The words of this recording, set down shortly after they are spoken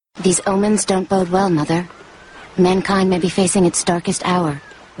These omens don't bode well, Mother. Mankind may be facing its darkest hour.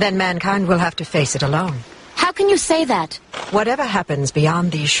 Then mankind will have to face it alone. How can you say that? Whatever happens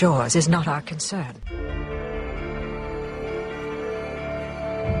beyond these shores is not our concern.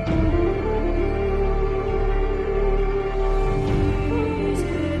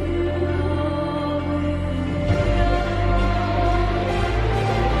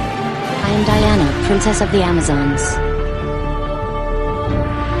 I am Diana, Princess of the Amazons.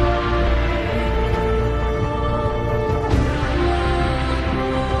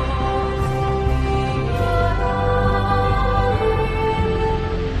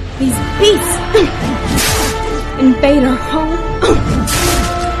 These beasts invade our home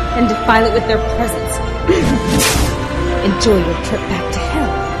and defile it with their presence. Enjoy your trip back to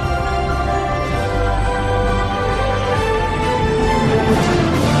hell.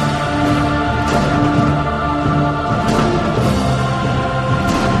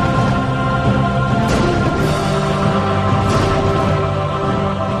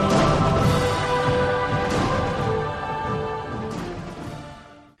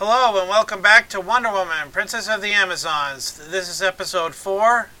 Hello and welcome back to Wonder Woman, Princess of the Amazons. This is episode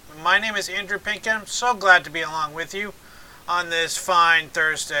 4. My name is Andrew Pinkham. So glad to be along with you on this fine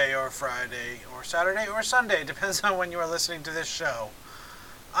Thursday or Friday or Saturday or Sunday. Depends on when you are listening to this show.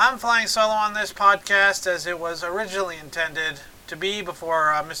 I'm flying solo on this podcast as it was originally intended to be before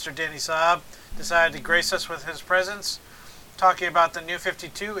Mr. Danny Saab decided to grace us with his presence, talking about the New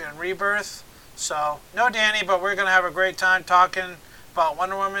 52 and Rebirth. So, no Danny, but we're going to have a great time talking about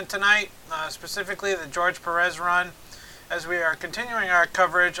Wonder Woman tonight, specifically the George Perez run, as we are continuing our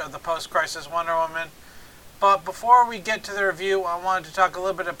coverage of the post-crisis Wonder Woman. But before we get to the review, I wanted to talk a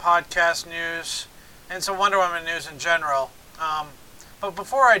little bit of podcast news and some Wonder Woman news in general. But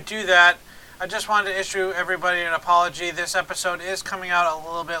before I do that, I just wanted to issue everybody an apology. This episode is coming out a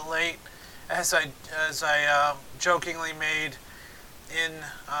little bit late, as I jokingly made in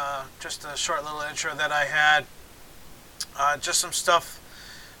just a short little intro that I had. Just some stuff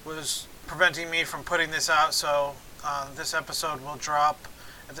was preventing me from putting this out, so this episode will drop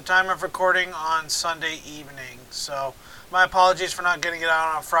at the time of recording on Sunday evening. So my apologies for not getting it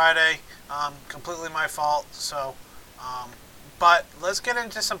out on Friday. Completely my fault. So, but let's get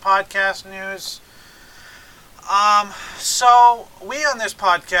into some podcast news. So we on this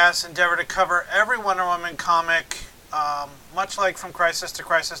podcast endeavor to cover every Wonder Woman comic, much like From Crisis to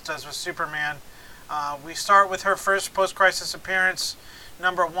Crisis does with Superman. We start with her first post-crisis appearance,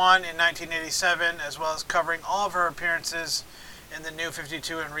 number 1 in 1987, as well as covering all of her appearances in the New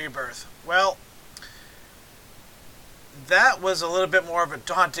 52 and Rebirth. Well, that was a little bit more of a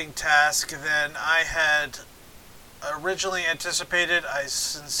daunting task than I had originally anticipated. I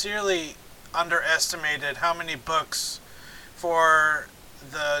sincerely underestimated how many books for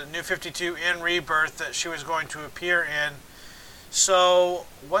the New 52 and Rebirth that she was going to appear in. So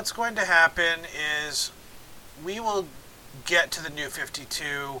what's going to happen is we will get to the New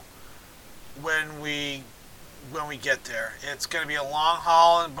 52 when we get there. It's going to be a long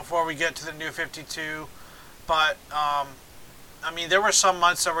haul before we get to the New 52, but I mean, there were some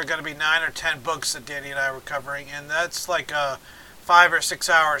months that were going to be 9 or 10 books that Danny and I were covering, and that's like a 5 or 6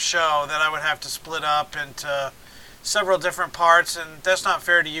 hour show that I would have to split up into several different parts, and that's not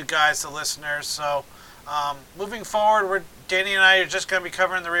fair to you guys, the listeners. So moving forward, Danny and I are just going to be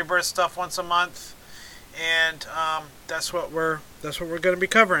covering the Rebirth stuff once a month, and that's what we're going to be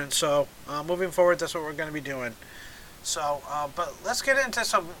covering. So moving forward, that's what we're going to be doing. So, but let's get into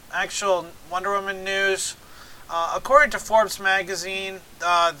some actual Wonder Woman news. According to Forbes magazine,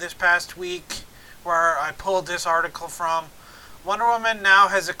 this past week, where I pulled this article from, Wonder Woman now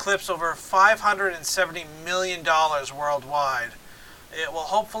has eclipsed over $570 million worldwide. It will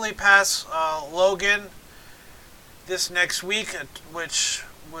hopefully pass Logan this next week, which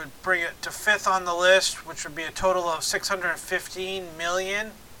would bring it to 5th on the list, which would be a total of $615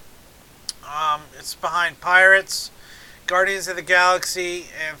 million. It's behind Pirates, Guardians of the Galaxy,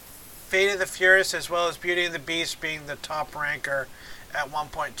 and Fate of the Furious, as well as Beauty and the Beast being the top ranker at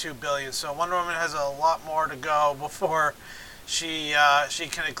 $1.2 billion. So Wonder Woman has a lot more to go before she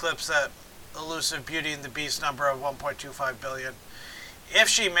can eclipse that elusive Beauty and the Beast number of $1.25 billion. If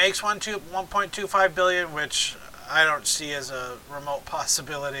she makes $1.25 billion, which I don't see as a remote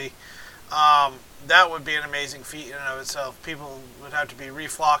possibility, that would be an amazing feat in and of itself. People would have to be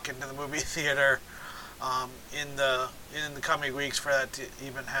reflocking to the movie theater in the coming weeks for that to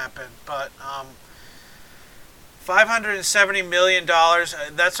even happen. But $570 million,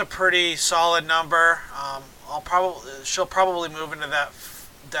 that's a pretty solid number. She'll probably move into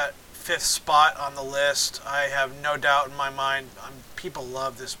that fifth spot on the list. I have no doubt in my mind. People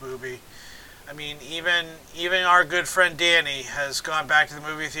love this movie. I mean, even our good friend Danny has gone back to the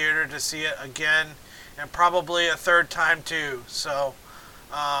movie theater to see it again, and probably a third time too. So,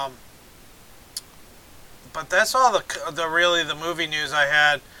 but that's all the movie news I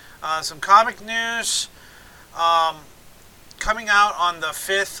had. Some comic news. Coming out on the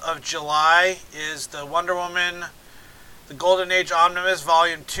 5th of July is the Wonder Woman, the Golden Age Omnibus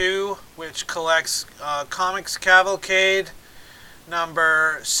Volume 2, which collects Comics Cavalcade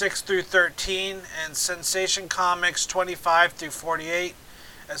number 6 through 13 and Sensation Comics 25 through 48,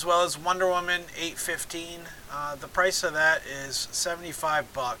 as well as Wonder Woman 815. The price of that is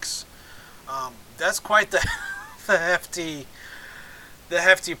 $75. That's quite the hefty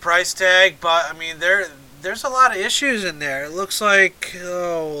price tag, but I mean there's a lot of issues in there. It looks like,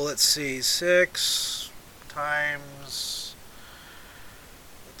 let's see, 6 times,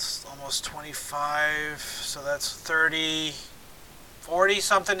 it's almost 25, so that's 30, 40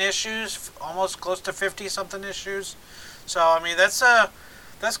 something issues, almost close to 50 something issues. So I mean that's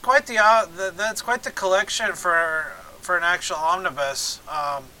quite the collection for an actual omnibus.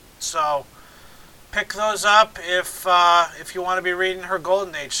 So pick those up if you want to be reading her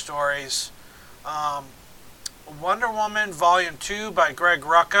Golden Age stories. Wonder Woman Volume 2 by Greg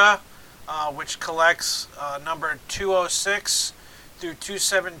Rucka, which collects number 206 through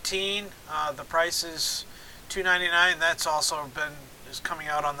 217. The price is $2.99. That's also is coming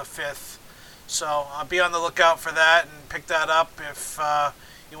out on the 5th. So be on the lookout for that and pick that up if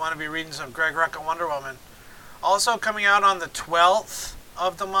you want to be reading some Greg Rucka Wonder Woman. Also coming out on the 12th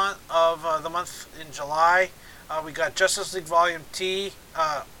of the month in July, we got Justice League Volume 3,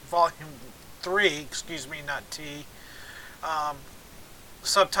 not T.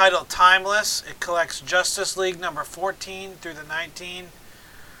 Subtitled Timeless. It collects Justice League number 14 through the 19.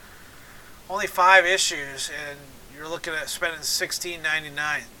 Only 5 issues, and you're looking at spending $16.99.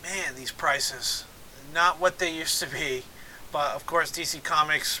 Man, these prices, not what they used to be. But of course, DC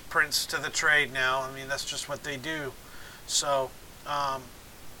Comics prints to the trade now. I mean, that's just what they do. So,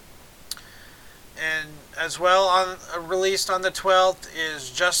 and as well, released on the 12th is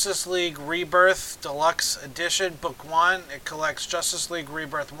Justice League Rebirth Deluxe Edition, Book 1. It collects Justice League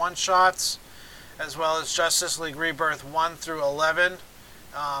Rebirth one-shots, as well as Justice League Rebirth 1 through 11.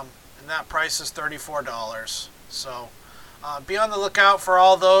 And that price is $34. So be on the lookout for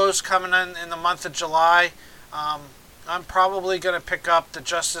all those coming in the month of July. I'm probably going to pick up the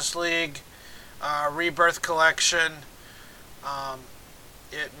Justice League Rebirth collection.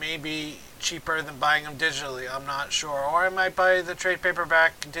 It may be cheaper than buying them digitally. I'm not sure, or I might buy the trade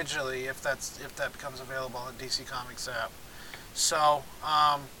paperback digitally if that becomes available on the DC Comics app. So,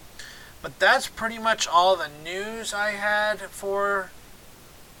 but that's pretty much all the news I had for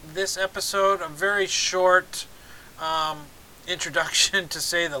this episode. A very short introduction, to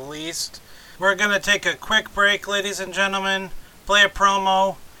say the least. We're going to take a quick break, ladies and gentlemen, play a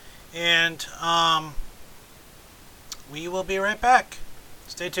promo, and we will be right back.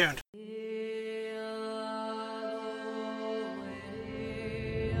 Stay tuned.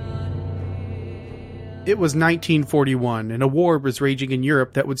 It was 1941, and a war was raging in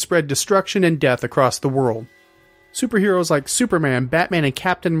Europe that would spread destruction and death across the world. Superheroes like Superman, Batman, and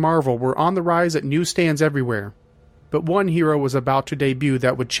Captain Marvel were on the rise at newsstands everywhere. But one hero was about to debut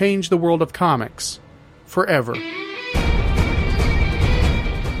that would change the world of comics. Forever.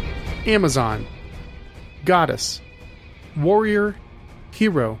 Amazon. Goddess. Warrior.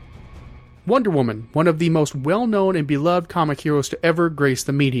 Hero. Wonder Woman, one of the most well-known and beloved comic heroes to ever grace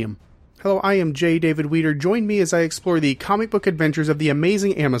the medium. Hello, I am J. David Weeder. Join me as I explore the comic book adventures of the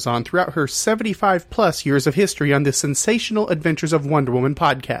amazing Amazon throughout her 75-plus years of history on the Sensational Adventures of Wonder Woman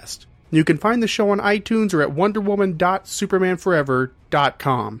podcast. You can find the show on iTunes or at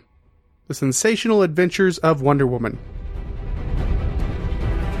wonderwoman.supermanforever.com. The Sensational Adventures of Wonder Woman.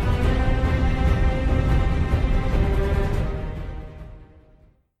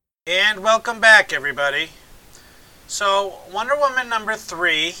 And welcome back, everybody. So, Wonder Woman number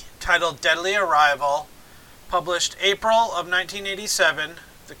 3, titled Deadly Arrival, published April of 1987.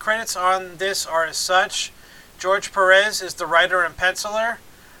 The credits on this are as such. George Perez is the writer and penciler.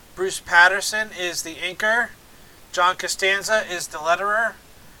 Bruce Patterson is the inker. John Costanza is the letterer.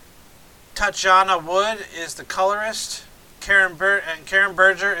 Tatjana Wood is the colorist. Karen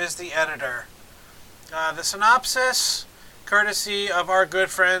Berger is the editor. The synopsis, courtesy of our good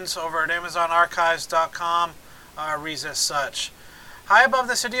friends over at AmazonArchives.com, reads as such. High above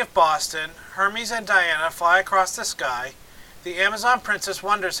the city of Boston, Hermes and Diana fly across the sky. The Amazon princess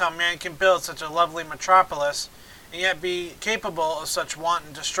wonders how man can build such a lovely metropolis and yet be capable of such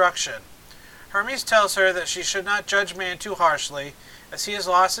wanton destruction. Hermes tells her that she should not judge man too harshly, as he has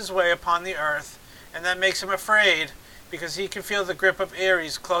lost his way upon the earth, and that makes him afraid, because he can feel the grip of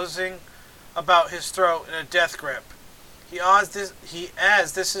Ares closing about his throat in a death grip. He adds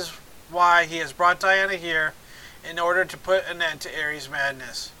this is why he has brought Diana here, in order to put an end to Ares'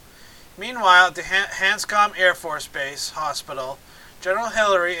 madness. Meanwhile, at the Hanscom Air Force Base Hospital, General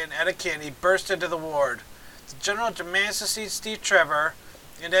Hillary and Etta Candy burst into the ward. The general demands to see Steve Trevor,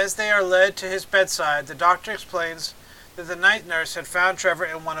 and as they are led to his bedside, the doctor explains that the night nurse had found Trevor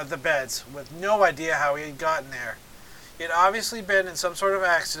in one of the beds, with no idea how he had gotten there. He had obviously been in some sort of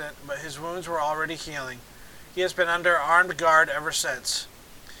accident, but his wounds were already healing. He has been under armed guard ever since.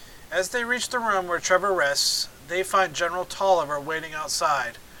 As they reach the room where Trevor rests, they find General Tolliver waiting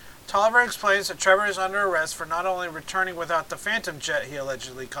outside. Tolliver explains that Trevor is under arrest for not only returning without the Phantom jet he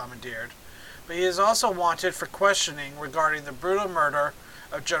allegedly commandeered, but he is also wanted for questioning regarding the brutal murder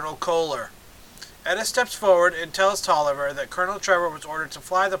of General Kohler. Etta steps forward and tells Tolliver that Colonel Trevor was ordered to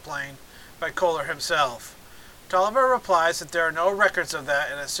fly the plane by Kohler himself. Tolliver replies that there are no records of that,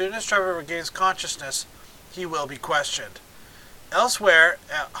 and as soon as Trevor regains consciousness, he will be questioned. Elsewhere,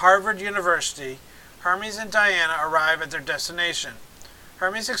 at Harvard University, Hermes and Diana arrive at their destination.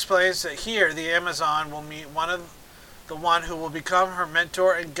 Hermes explains that here the Amazon will meet the one who will become her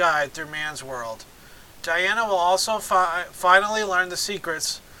mentor and guide through man's world. Diana will also finally learn the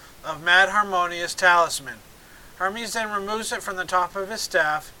secrets of Mad Harmonia's talisman. Hermes then removes it from the top of his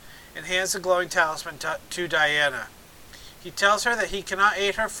staff and hands the glowing talisman to Diana. He tells her that he cannot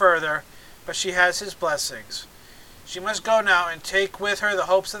aid her further, but she has his blessings. She must go now and take with her the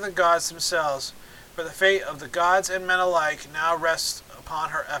hopes of the gods themselves, for the fate of the gods and men alike now rests upon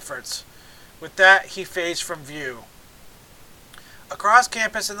her efforts. With that, he fades from view. Across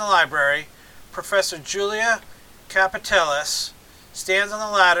campus in the library, Professor Julia Capitelis stands on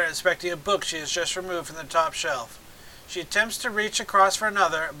the ladder inspecting a book she has just removed from the top shelf. She attempts to reach across for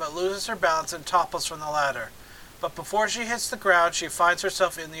another, but loses her balance and topples from the ladder. But before she hits the ground, she finds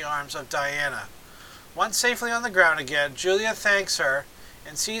herself in the arms of Diana. Once safely on the ground again, Julia thanks her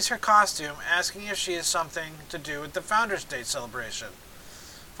and sees her costume, asking if she has something to do with the Founders' Day celebration.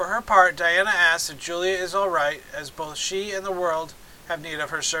 For her part, Diana asks if Julia is all right, as both she and the world have need of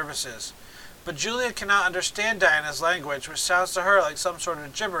her services. But Julia cannot understand Diana's language, which sounds to her like some sort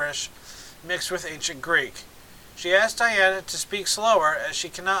of gibberish mixed with ancient Greek. She asks Diana to speak slower, as she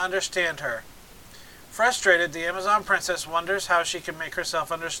cannot understand her. Frustrated, the Amazon princess wonders how she can make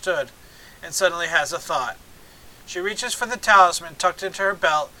herself understood, and suddenly has a thought. She reaches for the talisman tucked into her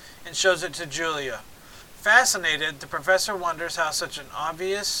belt and shows it to Julia. Fascinated, the professor wonders how such an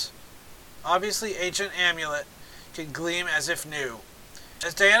obviously ancient amulet can gleam as if new.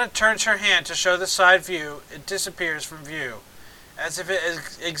 As Diana turns her hand to show the side view, it disappears from view, as if it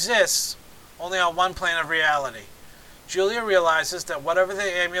exists only on one plane of reality. Julia realizes that whatever the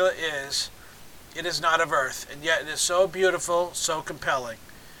amulet is, it is not of Earth, and yet it is so beautiful, so compelling.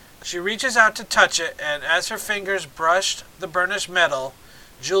 She reaches out to touch it, and as her fingers brushed the burnished metal,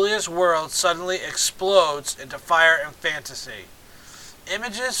 Julia's world suddenly explodes into fire and fantasy.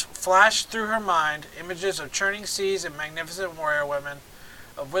 Images flash through her mind, images of churning seas and magnificent warrior women,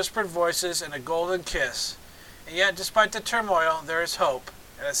 of whispered voices and a golden kiss. And yet, despite the turmoil, there is hope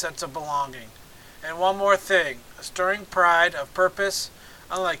and a sense of belonging. And one more thing, a stirring pride of purpose,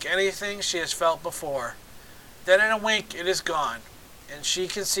 unlike anything she has felt before. Then in a wink, it is gone, and she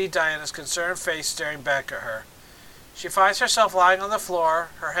can see Diana's concerned face staring back at her. She finds herself lying on the floor,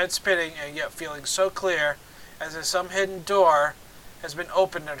 her head spinning and yet feeling so clear, as if some hidden door has been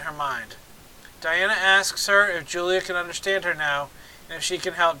opened in her mind. Diana asks her if Julia can understand her now, and if she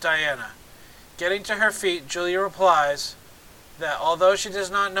can help Diana. Getting to her feet, Julia replies that although she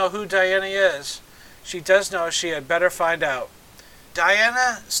does not know who Diana is, she does know she had better find out.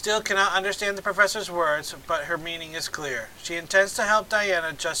 Diana still cannot understand the professor's words, but her meaning is clear. She intends to help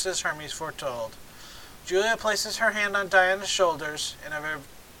Diana just as Hermes foretold. Julia places her hand on Diana's shoulders and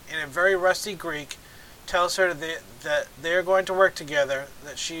in a very rusty Greek tells her that they are going to work together,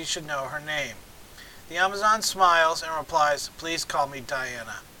 that she should know her name. The Amazon smiles and replies, "Please call me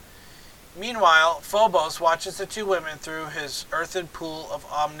Diana." Meanwhile, Phobos watches the two women through his earthen pool of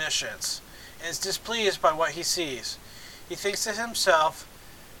omniscience and is displeased by what he sees. He thinks to himself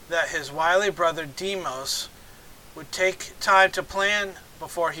that his wily brother Deimos would take time to plan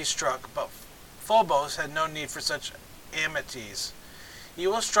before he struck, but Phobos had no need for such amenities. He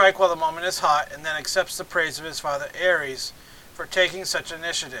will strike while the moment is hot, and then accepts the praise of his father Ares for taking such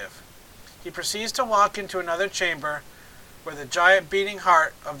initiative. He proceeds to walk into another chamber where the giant beating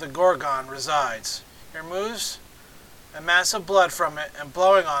heart of the Gorgon resides. He removes A mass of blood from it and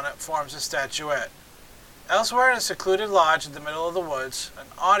blowing on it forms a statuette. Elsewhere in a secluded lodge in the middle of the woods, an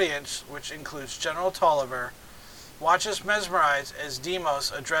audience, which includes General Tolliver, watches mesmerized as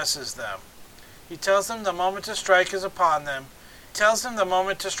Deimos addresses them. He tells them the moment to strike is upon them.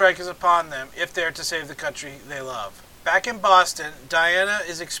 If they are to save the country they love. Back in Boston, Diana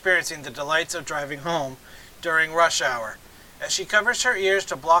is experiencing the delights of driving home during rush hour. As she covers her ears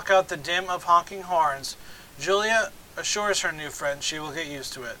to block out the din of honking horns, Julia assures her new friend she will get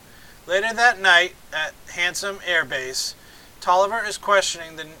used to it. Later that night, at Handsome Air Base, Tolliver is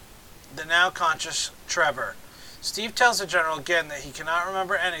questioning the now conscious Trevor. Steve tells the general again that he cannot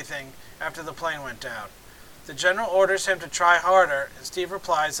remember anything after the plane went down. The general orders him to try harder, and Steve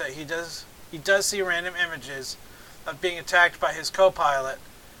replies that he does see random images of being attacked by his co-pilot,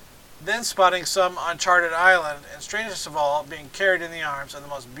 then spotting some uncharted island, and strangest of all, being carried in the arms of the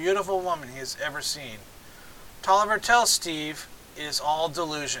most beautiful woman he has ever seen. Tolliver tells Steve it is all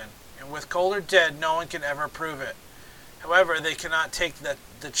delusion, and with Kohler dead, no one can ever prove it. However, they cannot take the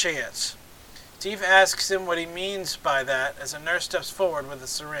chance. Steve asks him what he means by that as a nurse steps forward with a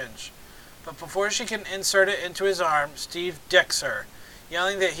syringe. But before she can insert it into his arm, Steve decks her,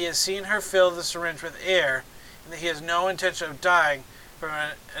 yelling that he has seen her fill the syringe with air and that he has no intention of dying from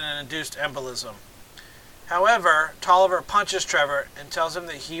an induced embolism. However, Tolliver punches Trevor and tells him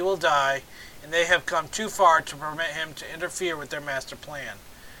that he will die and they have come too far to permit him to interfere with their master plan.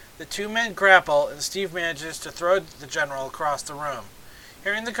 The two men grapple and Steve manages to throw the general across the room.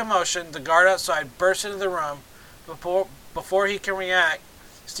 Hearing the commotion, the guard outside bursts into the room. Before he can react,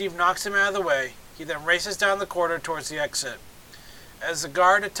 Steve knocks him out of the way. He then races down the corridor towards the exit. As the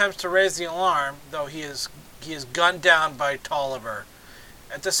guard attempts to raise the alarm, though he is gunned down by Tolliver.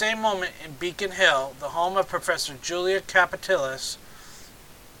 At the same moment, in Beacon Hill, the home of Professor Julia Capitilis,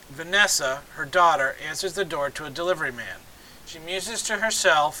 Vanessa, her daughter, answers the door to a delivery man. She muses to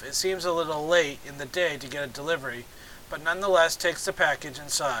herself, it seems a little late in the day to get a delivery, but nonetheless takes the package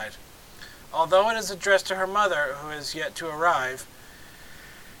inside. Although it is addressed to her mother, who is yet to arrive,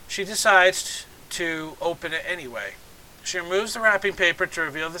 she decides to open it anyway. She removes the wrapping paper to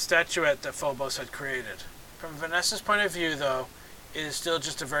reveal the statuette that Phobos had created. From Vanessa's point of view, though, it is still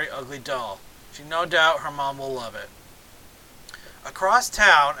just a very ugly doll. She no doubt her mom will love it. Across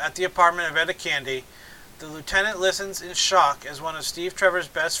town, at the apartment of Etta Candy, the lieutenant listens in shock as one of Steve Trevor's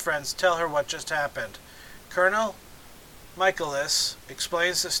best friends tell her what just happened. Colonel Michaelis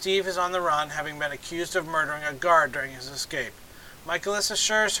explains that Steve is on the run, having been accused of murdering a guard during his escape. Michaelis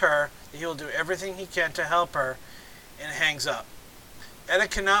assures her that he will do everything he can to help her, and hangs up. Etta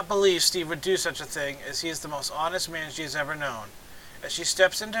cannot believe Steve would do such a thing, as he is the most honest man she has ever known. As she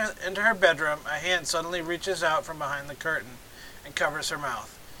steps into her bedroom, a hand suddenly reaches out from behind the curtain and covers her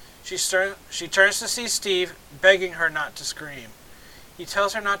mouth. She turns to see Steve, begging her not to scream. He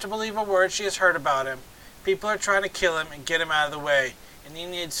tells her not to believe a word she has heard about him. People are trying to kill him and get him out of the way, and he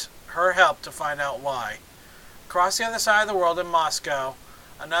needs her help to find out why. Across the other side of the world in Moscow,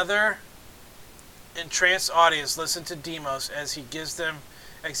 another entranced audience listens to Deimos as he gives them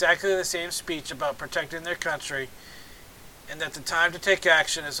exactly the same speech about protecting their country and that the time to take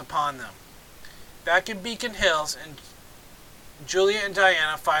action is upon them. Back in Beacon Hills, Julia and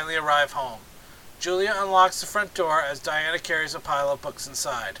Diana finally arrive home. Julia unlocks the front door as Diana carries a pile of books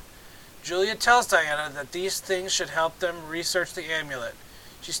inside. Julia tells Diana that these things should help them research the amulet.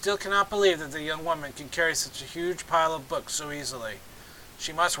 She still cannot believe that the young woman can carry such a huge pile of books so easily.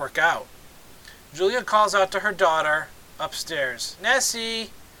 She must work out. Julia calls out to her daughter upstairs,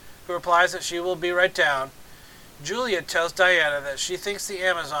 Nessie, who replies that she will be right down. Julia tells Diana that she thinks the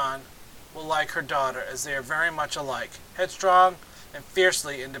Amazon will like her daughter, as they are very much alike, headstrong and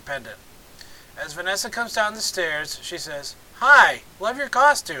fiercely independent. As Vanessa comes down the stairs, she says, "Hi, love your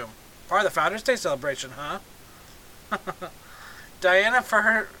costume. Part of the Founders Day celebration, huh?" Diana, for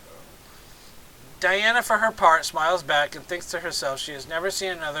her part, smiles back and thinks to herself she has never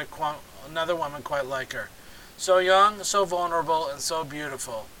seen another woman quite like her. So young, so vulnerable, and so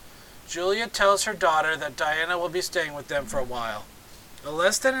beautiful. Julia tells her daughter that Diana will be staying with them for a while. A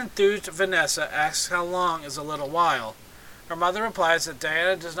less than enthused Vanessa asks how long is a little while. Her mother replies that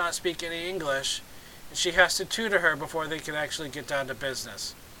Diana does not speak any English, and she has to tutor her before they can actually get down to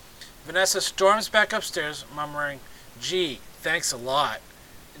business. Vanessa storms back upstairs, murmuring, "Gee, thanks a lot."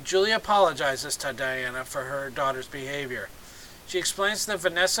 And Julia apologizes to Diana for her daughter's behavior. She explains that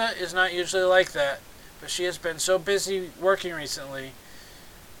Vanessa is not usually like that, but she has been so busy working recently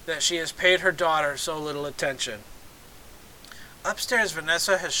that she has paid her daughter so little attention. Upstairs,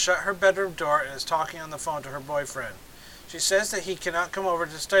 Vanessa has shut her bedroom door and is talking on the phone to her boyfriend. She says that he cannot come over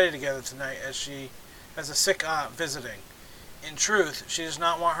to study together tonight as she has a sick aunt visiting. In truth, she does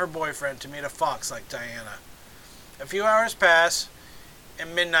not want her boyfriend to meet a fox like Diana. A few hours pass,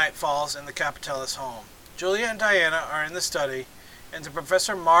 and midnight falls in the Capitellis home. Julia and Diana are in the study, and the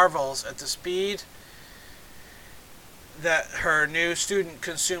professor marvels at the speed that her new student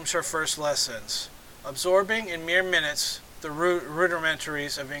consumes her first lessons, absorbing in mere minutes the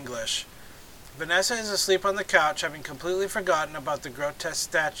rudimentaries of English. Vanessa is asleep on the couch, having completely forgotten about the grotesque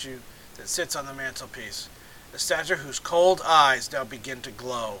statue that sits on the mantelpiece, a statue whose cold eyes now begin to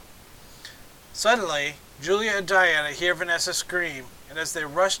glow. Suddenly, Julia and Diana hear Vanessa scream, and as they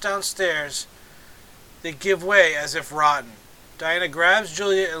rush downstairs, they give way as if rotten. Diana grabs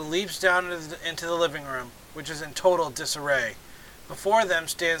Julia and leaps down into the living room, which is in total disarray. Before them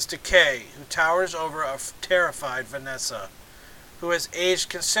stands Decay, who towers over a terrified Vanessa, who has aged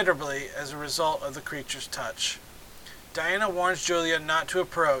considerably as a result of the creature's touch. Diana warns Julia not to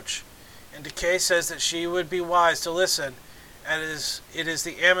approach, and Decay says that she would be wise to listen, as it is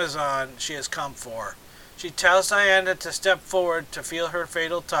the Amazon she has come for. She tells Diana to step forward to feel her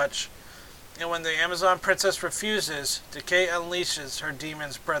fatal touch, and when the Amazon princess refuses, Decay unleashes her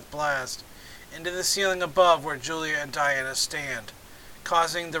demon's breath blast into the ceiling above where Julia and Diana stand,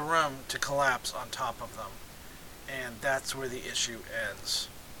 causing the room to collapse on top of them. And that's where the issue ends.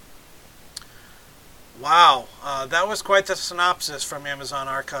 Wow, that was quite the synopsis from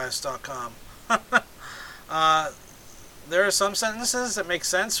AmazonArchives.com. There are some sentences that make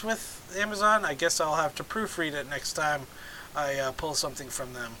sense with Amazon. I guess I'll have to proofread it next time I pull something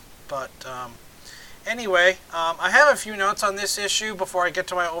from them. But anyway, I have a few notes on this issue before I get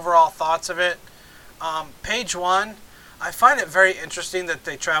to my overall thoughts of it. Page 1, I find it very interesting that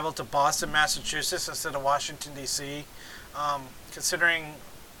they traveled to Boston, Massachusetts instead of Washington, D.C. Considering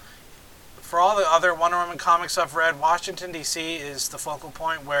for all the other Wonder Woman comics I've read, Washington, D.C. is the focal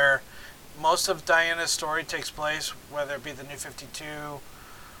point where most of Diana's story takes place, whether it be the New 52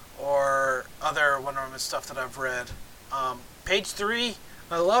 or other Wonder Woman stuff that I've read. Page 3,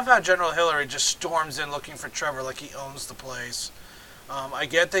 I love how General Hillary just storms in looking for Trevor like he owns the place. I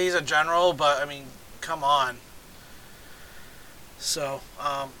get that he's a general, but I mean, come on. So,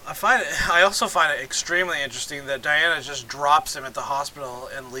 I also find it extremely interesting that Diana just drops him at the hospital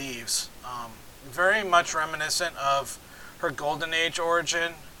and leaves. Very much reminiscent of her Golden Age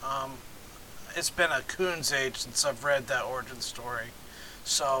origin. It's been a coon's age since I've read that origin story.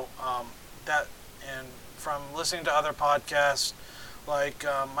 So, and from listening to other podcasts, like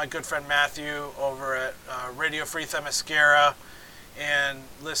my good friend Matthew over at Radio Free Themyscira, and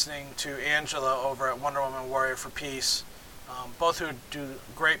listening to Angela over at Wonder Woman Warrior for Peace, both who do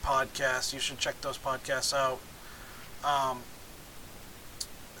great podcasts. You should check those podcasts out.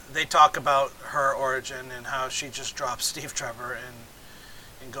 They talk about her origin and how she just drops Steve Trevor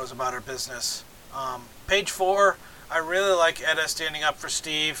and goes about her business. Page 4, I really like Etta standing up for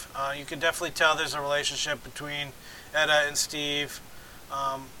Steve. You can definitely tell there's a relationship between Etta and Steve,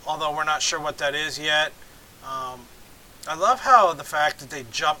 although we're not sure what that is yet. I love how the fact that they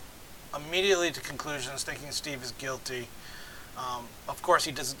jump immediately to conclusions thinking Steve is guilty. Of course,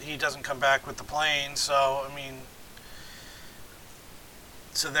 he doesn't come back with the plane, so I mean,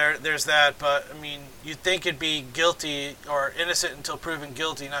 so there's that. But I mean, you'd think it'd be guilty or innocent until proven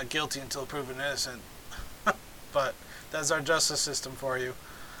guilty, not guilty until proven innocent. But that's our justice system for you.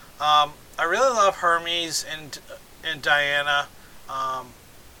 I really love Hermes and Diana.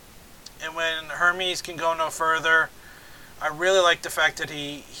 And when Hermes can go no further, I really like the fact that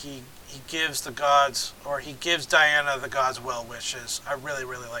he gives the gods, or he gives Diana the gods' well wishes. I really,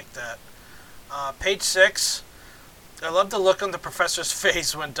 really like that. Page 6, I love the look on the professor's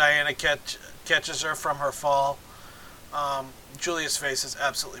face when Diana catches her from her fall. Julia's face is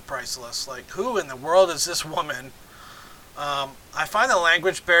absolutely priceless. Like, who in the world is this woman? I find the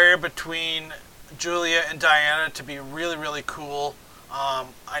language barrier between Julia and Diana to be really, really cool.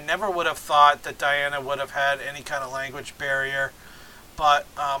 I never would have thought that Diana would have had any kind of language barrier, but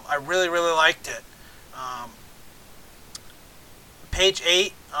I really, really liked it. Page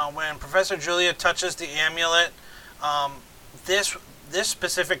 8, when Professor Julia touches the amulet, this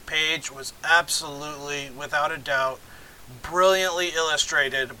specific page was absolutely, without a doubt, brilliantly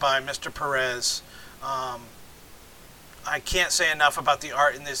illustrated by Mr. Perez. I can't say enough about the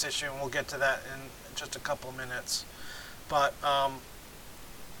art in this issue, and we'll get to that in just a couple minutes. But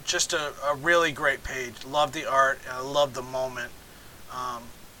just a really great page. Love the art, and I love the moment.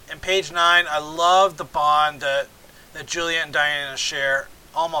 And page 9, I love the bond that Julia and Diana share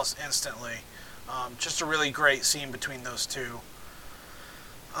almost instantly. Just a really great scene between those two.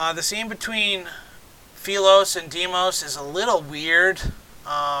 The scene between Philos and Deimos is a little weird.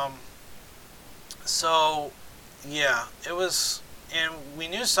 So yeah, it was, and we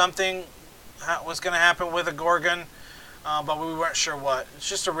knew something was going to happen with a Gorgon, but we weren't sure what. It's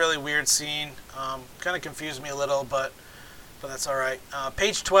just a really weird scene. Kind of confused me a little, but that's all right.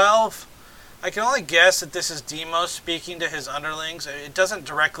 Page 12. I can only guess that this is Deimos speaking to his underlings. It doesn't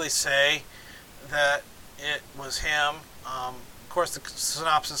directly say that it was him. Of course, the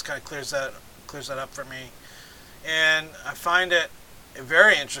synopsis kind of clears that up for me, and I find it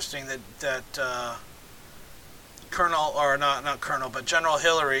very interesting that Colonel, or not Colonel, but General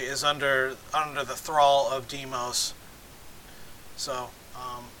Hillary is under the thrall of Deimos. So,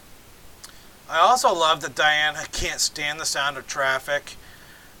 I also love that Diana can't stand the sound of traffic.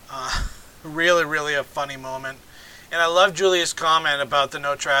 Really, really a funny moment. And I love Julia's comment about the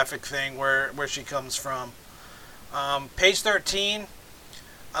no traffic thing, where she comes from. Page 13.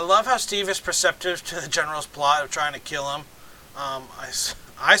 I love how Steve is perceptive to the General's plot of trying to kill him.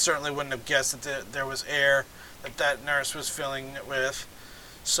 I certainly wouldn't have guessed that there was air that nurse was filling it with.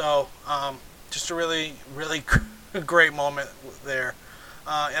 So, just a really, really great moment there.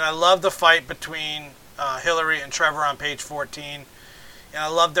 And I love the fight between Hillary and Trevor on page 14. And I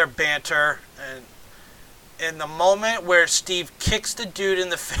love their banter. And in the moment where Steve kicks the dude in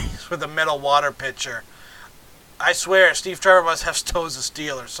the face with a metal water pitcher, I swear Steve Trevor must have toes of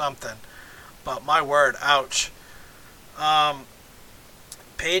steel or something. But my word, ouch.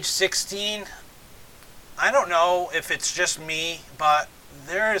 Page 16. I don't know if it's just me, but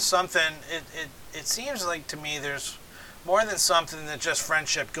there is something. It seems like to me there's more than something than just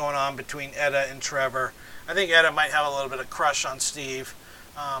friendship going on between Etta and Trevor. I think Etta might have a little bit of crush on Steve,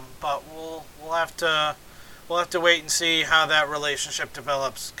 but we'll have to wait and see how that relationship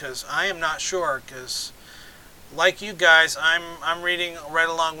develops, because I am not sure. Because like you guys, I'm reading right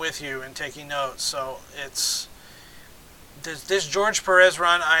along with you and taking notes. So it's this George Perez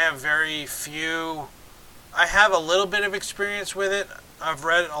run. I have very few. I have a little bit of experience with it. I've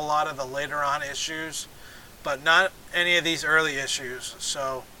read a lot of the later on issues, but not any of these early issues.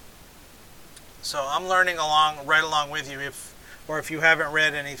 So I'm learning right along with you, if you haven't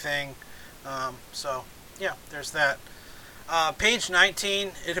read anything. So yeah, there's that. Page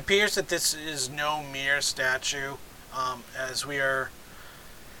 19. It appears that this is no mere statue, as we are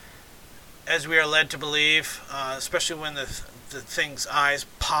led to believe, especially when the thing's eyes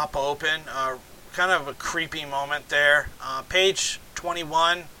pop open. Kind of a creepy moment there. Page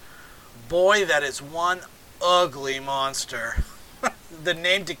 21. Boy, that is one ugly monster. The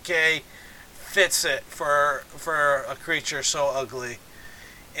name Decay fits it for a creature so ugly.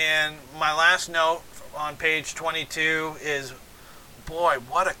 And my last note on page 22 is, boy,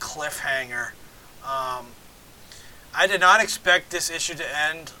 what a cliffhanger. I did not expect this issue to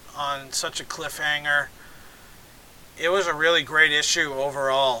end on such a cliffhanger. It was a really great issue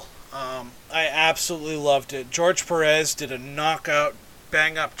overall. I absolutely loved it. George Perez did a knockout,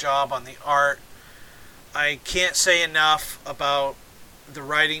 bang-up job on the art. I can't say enough about the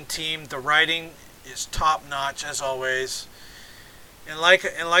writing team. The writing is top-notch, as always. And like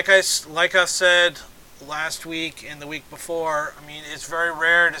I said last week and the week before, I mean, it's very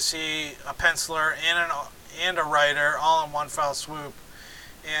rare to see a penciler and a writer all in one foul swoop.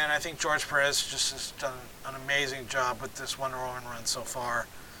 And I think George Perez just has done an amazing job with this Wonder Woman run so far.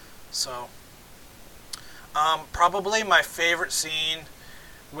 So, probably my favorite scene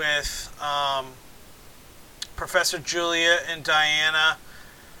with Professor Julia and Diana.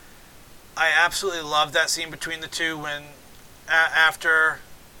 I absolutely love that scene between the two when after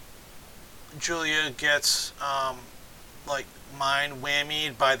Julia gets mind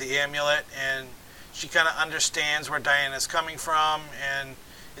whammied by the amulet, and she kind of understands where Diana's coming from and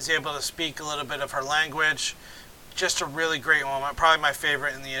is able to speak a little bit of her language. Just a really great moment, probably my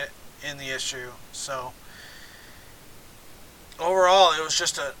favorite in the issue. So overall, it was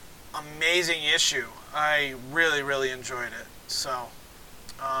just an amazing issue. I really, really enjoyed it. So,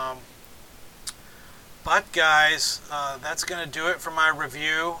 but guys, that's going to do it for my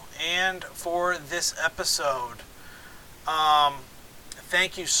review and for this episode.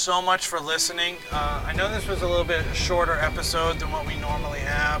 Thank you so much for listening. I know this was a little bit shorter episode than what we normally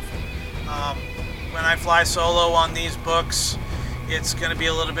have. When I fly solo on these books, it's going to be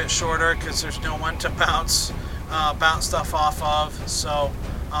a little bit shorter because there's no one to bounce stuff off of. So,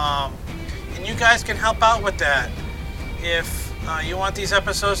 and you guys can help out with that. If you want these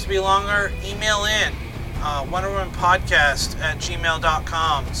episodes to be longer, email in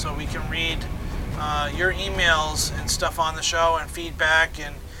WonderWomanPodcast@gmail.com so we can read your emails and stuff on the show and feedback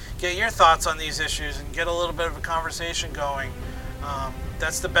and get your thoughts on these issues and get a little bit of a conversation going.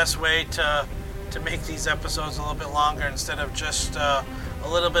 That's the best way to make these episodes a little bit longer instead of just a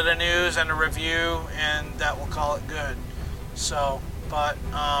little bit of news and a review, and that will call it good. So, but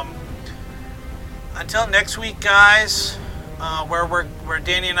until next week, guys, where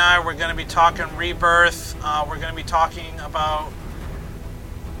Danny and I, we're going to be talking Rebirth. We're going to be talking about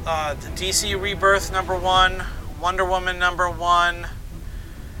the DC Rebirth #1, Wonder Woman #1,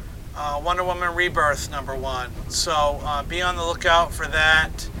 Wonder Woman Rebirth #1. So be on the lookout for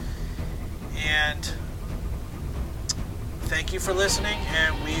that. And thank you for listening,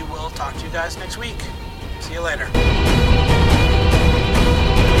 and we will talk to you guys next week. See you later.